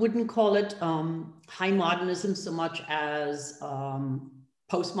 wouldn't call it high modernism so much as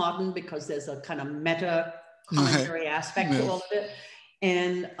postmodern, because there's a kind of meta commentary aspect to all of it,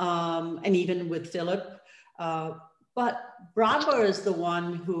 and even with Philip. But Bradber is the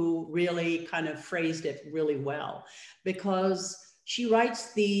one who really kind of phrased it really well, because she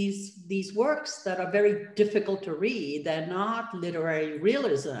writes these works that are very difficult to read. They're not literary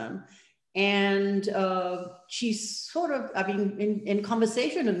realism. And she's sort of, I mean, in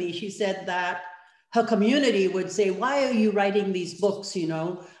conversation with me, she said that her community would say, why are you writing these books?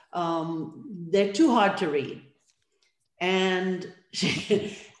 They're too hard to read. And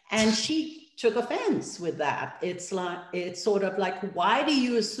she took offense with that. It's sort of like, why do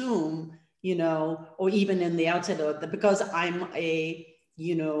you assume, or even in the outset of the, because I'm a,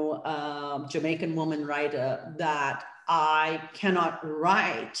 Jamaican woman writer, that I cannot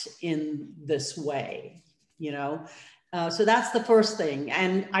write in this way, so that's the first thing.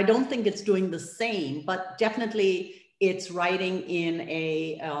 And I don't think it's doing the same, but definitely it's writing in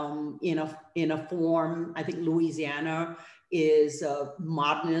a form. I think Louisiana is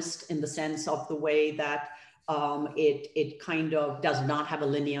modernist in the sense of the way that it kind of does not have a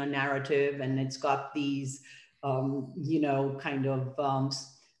linear narrative, and it's got these kind of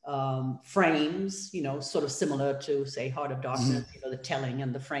frames, sort of similar to, say, Heart of Darkness, the telling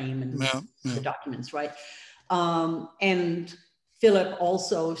and the frame and the documents, right? And Philip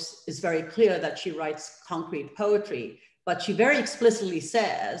also is very clear that she writes concrete poetry, but she very explicitly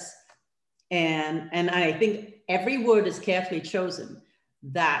says, and I think every word is carefully chosen,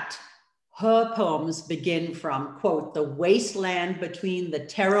 that her poems begin from, quote, the wasteland between the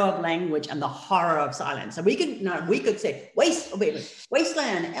terror of language and the horror of silence. And we could say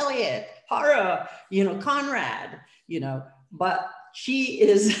wasteland, Eliot, horror, Conrad, but she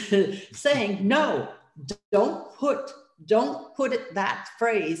is saying, no, don't put that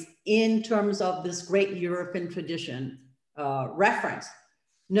phrase in terms of this great European tradition reference.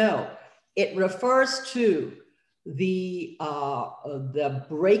 No, it refers to the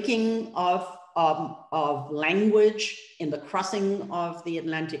breaking of language in the crossing of the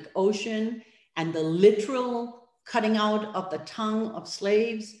Atlantic Ocean, and the literal cutting out of the tongue of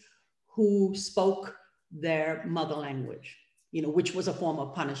slaves who spoke their mother language, which was a form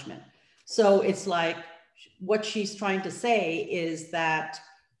of punishment. So it's like, what she's trying to say is that,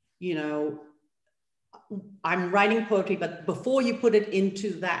 I'm writing poetry, but before you put it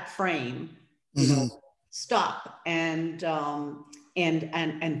into that frame, stop and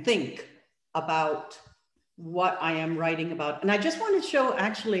think about what I am writing about. And I just want to show,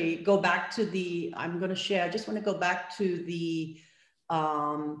 actually, go back to the, I'm going to share, I just want to go back to the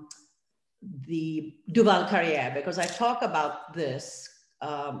Duval Carrière, because I talk about this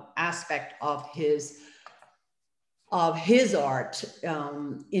aspect of his art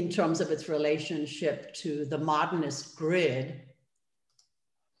in terms of its relationship to the modernist grid.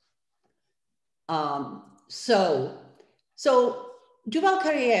 So Duval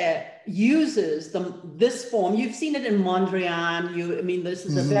Carrière uses this form. You've seen it in Mondrian. This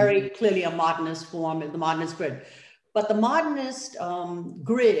is a very clearly a modernist form in the modernist grid. But the modernist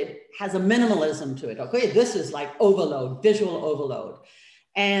grid has a minimalism to it. Okay, this is like overload, visual overload.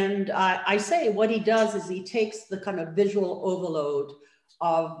 And I say what he does is he takes the kind of visual overload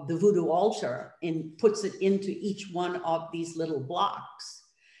of the voodoo altar and puts it into each one of these little blocks.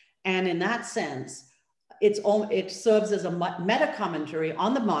 And in that sense, it serves as a meta commentary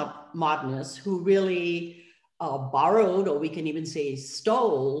on the modernists who really borrowed, or we can even say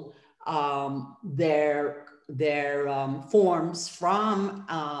stole, their forms from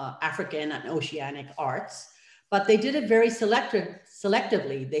African and Oceanic arts, but they did it very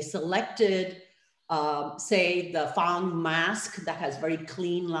selectively. They selected, say, the Fang mask that has very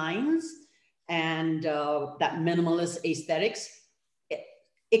clean lines and that minimalist aesthetics.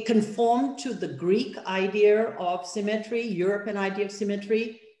 It conformed to the Greek idea of symmetry, European idea of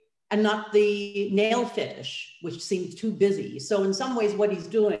symmetry, and not the nail fetish, which seemed too busy. So in some ways, what he's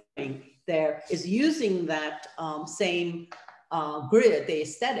doing there is using that same grid, the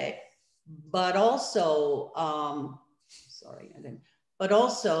aesthetic, but also,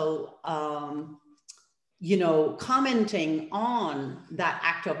 you know, commenting on that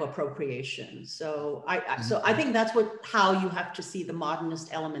act of appropriation. So I think that's how you have to see the modernist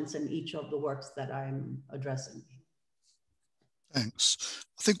elements in each of the works that I'm addressing. Thanks.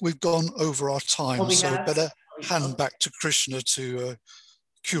 I think we've gone over our time, so better hand back to Krishna to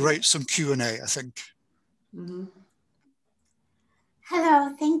curate some Q&A, I think. Mm-hmm.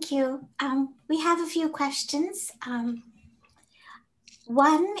 Hello, thank you. We have a few questions.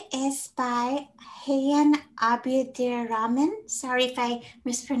 One is by Hayan Abdirahman, sorry if I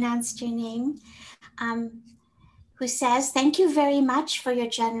mispronounced your name, who says, thank you very much for your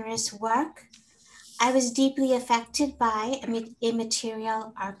generous work. I was deeply affected by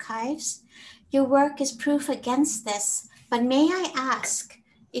Immaterial archives. Your work is proof against this, but may I ask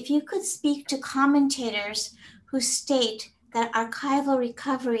if you could speak to commentators who state that archival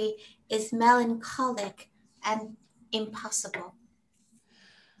recovery is melancholic and impossible?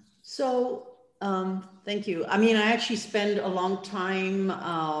 So, thank you. I mean, I actually spend a long time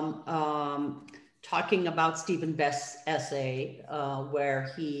talking about Stephen Best's essay,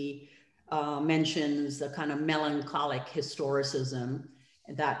 where he mentions a kind of melancholic historicism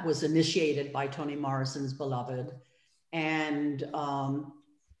that was initiated by Toni Morrison's Beloved. And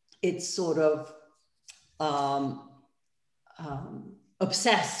it's sort of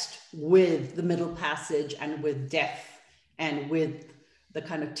obsessed with the Middle Passage and with death and with the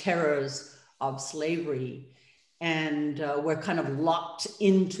kind of terrors of slavery. And we're kind of locked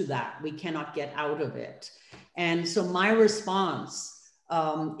into that. We cannot get out of it. And so my response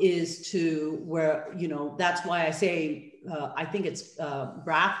is to where, you know, that's why I say, I think it's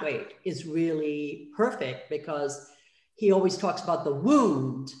Brathwaite is really perfect, because he always talks about the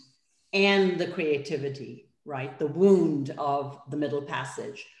wound and the creativity, right? The wound of the Middle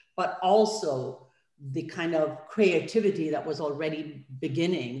Passage, but also the kind of creativity that was already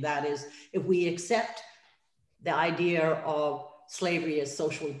beginning. That is, if we accept the idea of slavery as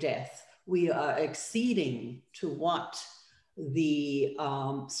social death, we are acceding to what the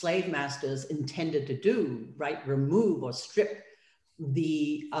slave masters intended to do, right? Remove or strip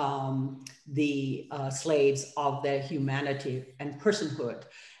the slaves of their humanity and personhood.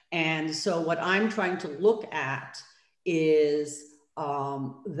 And so what I'm trying to look at is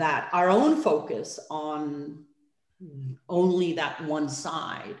that our own focus on only that one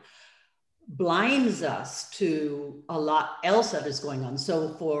side blinds us to a lot else that is going on.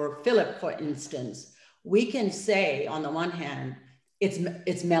 So for Philip, for instance, we can say on the one hand,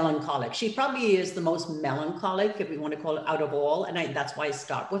 it's melancholic. She probably is the most melancholic, if we want to call it, out of all. And that's why I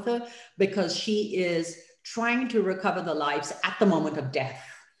start with her, because she is trying to recover the lives at the moment of death.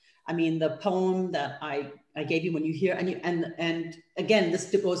 I mean, the poem that I gave you when you hear, and again,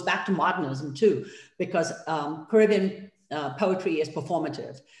 this goes back to modernism too, because Caribbean poetry is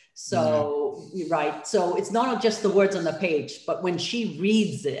performative. So, right, so it's not just the words on the page, but when she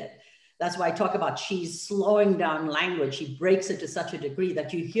reads it, that's why I talk about she's slowing down language. She breaks it to such a degree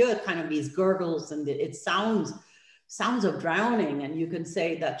that you hear kind of these gurgles, and it sounds of drowning. And you can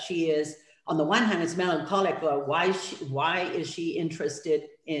say that she is, on the one hand, it's melancholic, or why is she interested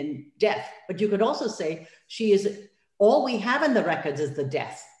in death? But you could also say she is, all we have in the records is the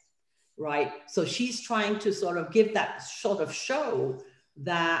death, right? So she's trying to sort of give that sort of show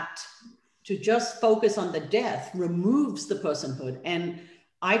that to just focus on the death removes the personhood. And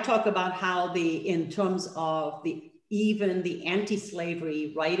I talk about how in terms of even the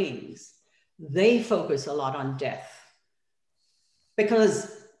anti-slavery writings, they focus a lot on death,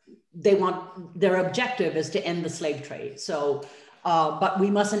 because their objective is to end the slave trade. So, but we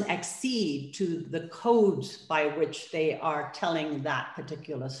mustn't accede to the codes by which they are telling that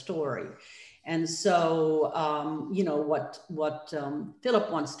particular story. And so, you know, what Philip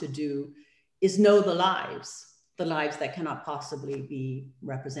wants to do is know the lives that cannot possibly be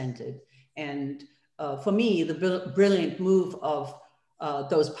represented. And for me, the brilliant move of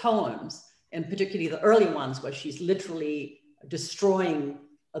those poems, and particularly the early ones where she's literally destroying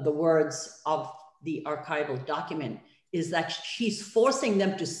the words of the archival document, is that she's forcing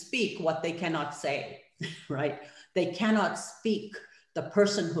them to speak what they cannot say. right? They cannot speak the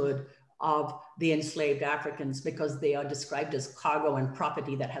personhood of the enslaved Africans because they are described as cargo and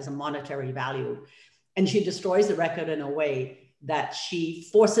property that has a monetary value. And she destroys the record in a way that she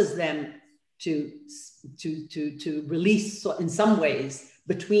forces them to release, in some ways,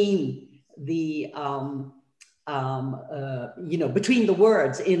 between the between the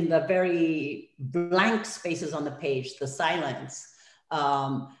words, in the very blank spaces on the page, the silence.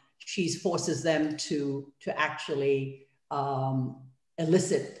 She forces them to actually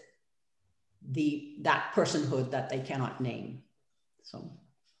elicit that personhood that they cannot name. So.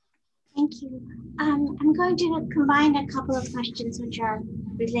 Thank you. I'm going to combine a couple of questions which are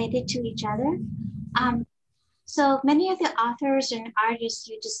related to each other. So many of the authors and artists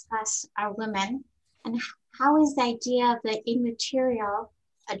you discuss are women, and how is the idea of the immaterial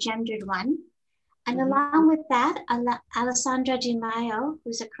a gendered one? And along with that, Alessandra Di Maio,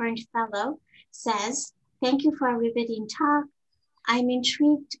 who's a current fellow, says, thank you for a riveting talk. I'm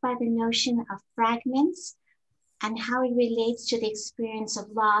intrigued by the notion of fragments and how it relates to the experience of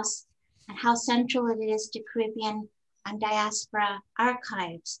loss and how central it is to Caribbean and diaspora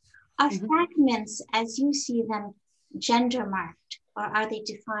archives. Are fragments, as you see them, gender marked, or are they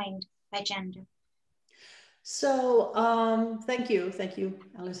defined by gender? So thank you,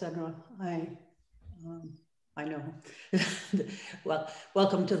 Alessandra. I know. Well,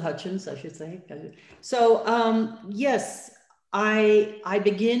 welcome to the Hutchins, I should say. So yes, I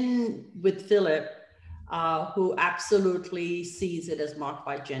begin with Philip, who absolutely sees it as marked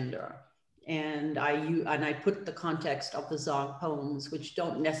by gender. And I put the context of the Zog poems, which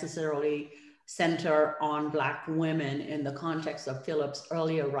don't necessarily center on Black women, in the context of Philip's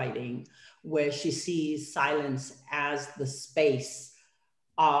earlier writing, where she sees silence as the space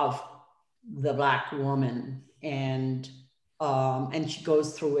of the Black woman. And she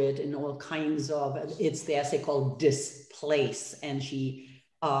goes through it in all kinds of, it's the essay called Displace, and she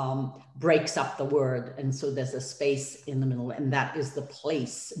breaks up the word. And so there's a space in the middle, and that is the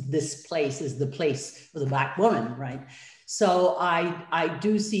place. This place is the place for the Black woman, right? So I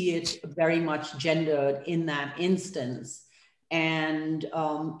do see it very much gendered in that instance. And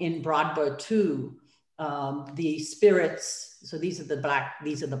in Broadbur too, the spirits, so these are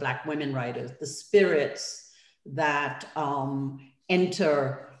the Black women writers, the spirits that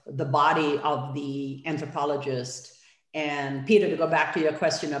enter the body of the anthropologist. And Peter, to go back to your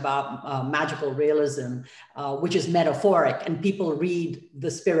question about magical realism, which is metaphoric, and people read the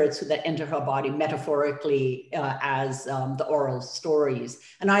spirits that enter her body metaphorically as the oral stories.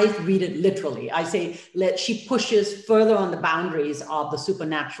 And I read it literally. I say, she pushes further on the boundaries of the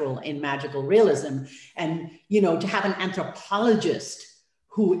supernatural in magical realism. And, to have an anthropologist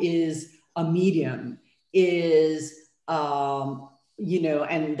who is a medium is,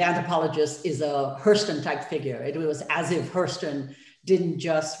 and the anthropologist is a Hurston type figure. It was as if Hurston didn't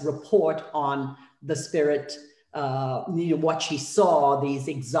just report on the spirit, what she saw, these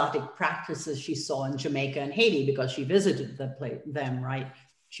exotic practices she saw in Jamaica and Haiti, because she visited them, right?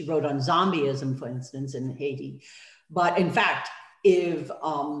 She wrote on zombieism, for instance, in Haiti. But in fact, if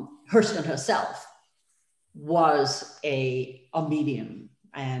Hurston herself was a medium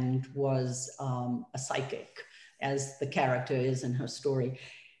and was a psychic, as the character is in her story.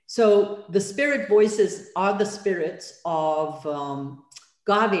 So the spirit voices are the spirits of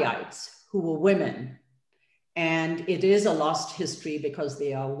Garveyites, who were women. And it is a lost history because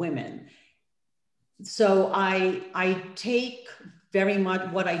they are women. So I take very much,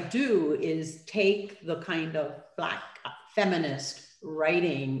 what I do is take the kind of Black feminist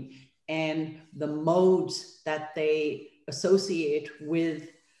writing and the modes that they associate with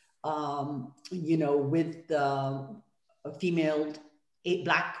with the female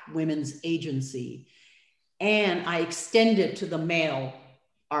Black women's agency. And I extend it to the male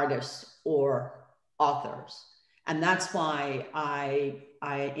artists or authors. And that's why I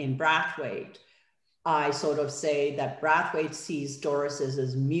in Brathwaite, I sort of say that Brathwaite sees Doris as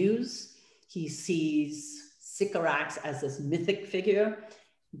his muse. He sees Sycorax as this mythic figure.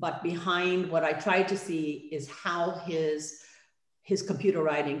 But behind what I try to see is how his computer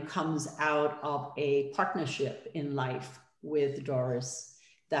writing comes out of a partnership in life with Doris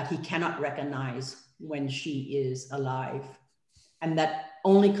that he cannot recognize when she is alive. And that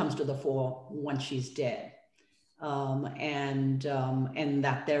only comes to the fore when she's dead. And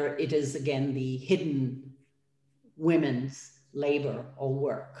that it is, again, the hidden women's labor or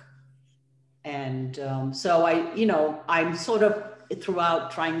work. And so I'm sort of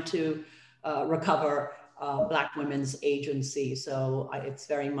throughout trying to recover Black women's agency. So it's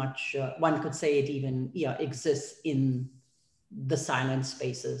very much, one could say it even exists in the silent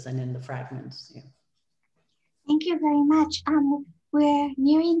spaces and in the fragments. Yeah. Thank you very much. We're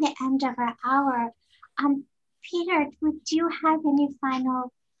nearing the end of our hour. Peter, do you have any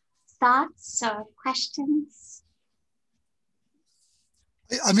final thoughts or questions?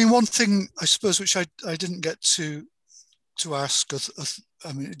 I mean, one thing I suppose which I didn't get to ask,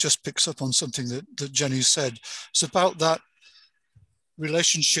 I mean, it just picks up on something that Jenny said. It's about that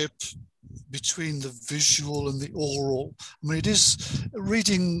relationship between the visual and the oral. I mean, it is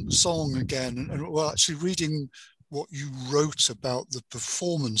reading Song again, and well, actually reading what you wrote about the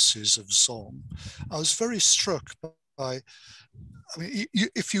performances of Song. I was very struck by, I mean,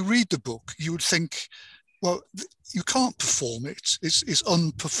 if you read the book, you would think, well, you can't perform it. It's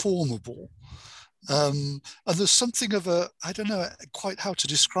unperformable. And there's something of a, I don't know quite how to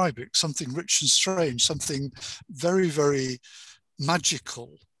describe it, something rich and strange, something very, very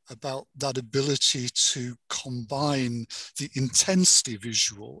magical about that ability to combine the intensely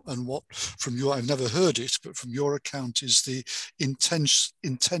visual and what, from your, I've never heard it, but from your account, is the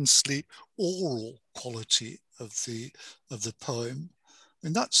intensely oral quality of the poem. I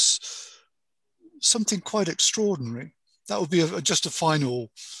mean, that's something quite extraordinary. That would be just a final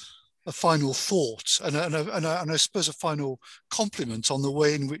thought, and I suppose a final compliment on the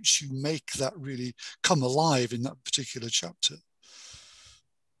way in which you make that really come alive in that particular chapter.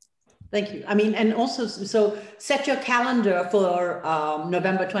 Thank you. I mean, and also, so set your calendar for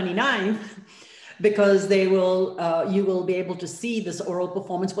November 29th, because they will, you will be able to see this oral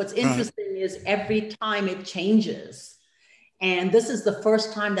performance. What's interesting is every time it changes. And this is the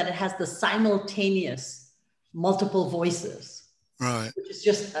first time that it has the simultaneous multiple voices. Right. Which is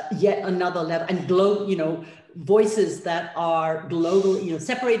just yet another level, and you know, voices that are global, you know,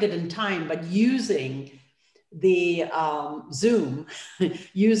 separated in time, but using the Zoom,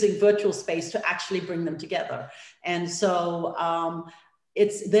 using virtual space to actually bring them together. And so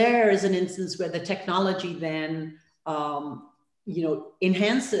there is an instance where the technology then, you know,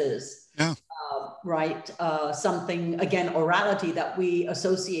 enhances, something, again, orality that we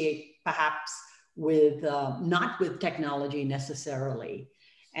associate perhaps with, not with technology necessarily.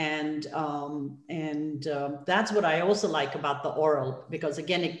 And that's what I also like about the oral, because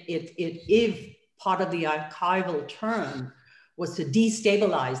again, if part of the archival term was to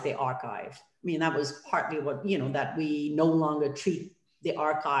destabilize the archive. I mean, that was partly what, you know, that we no longer treat the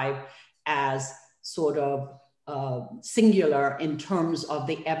archive as sort of singular in terms of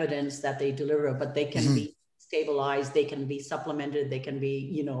the evidence that they deliver, but they can be stabilized, they can be supplemented, they can be,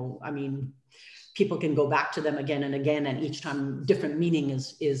 you know, I mean, people can go back to them again and again, and each time different meaning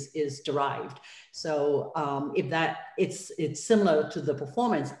is derived. So if that, it's similar to the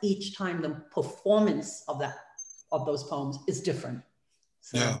performance. Each time the performance of those poems is different.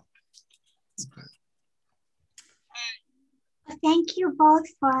 So. Yeah. Thank you both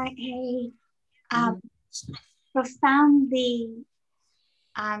for a profoundly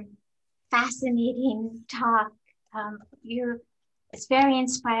fascinating talk. It's very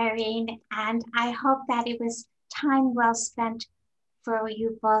inspiring, and I hope that it was time well spent for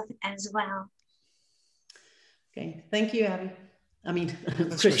you both as well. Okay, thank you, Abby. I mean,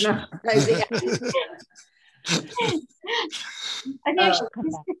 Krishna.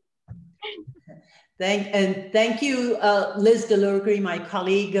 Thank you, Liz Delurgery, my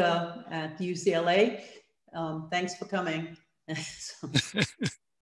colleague at UCLA. Thanks for coming.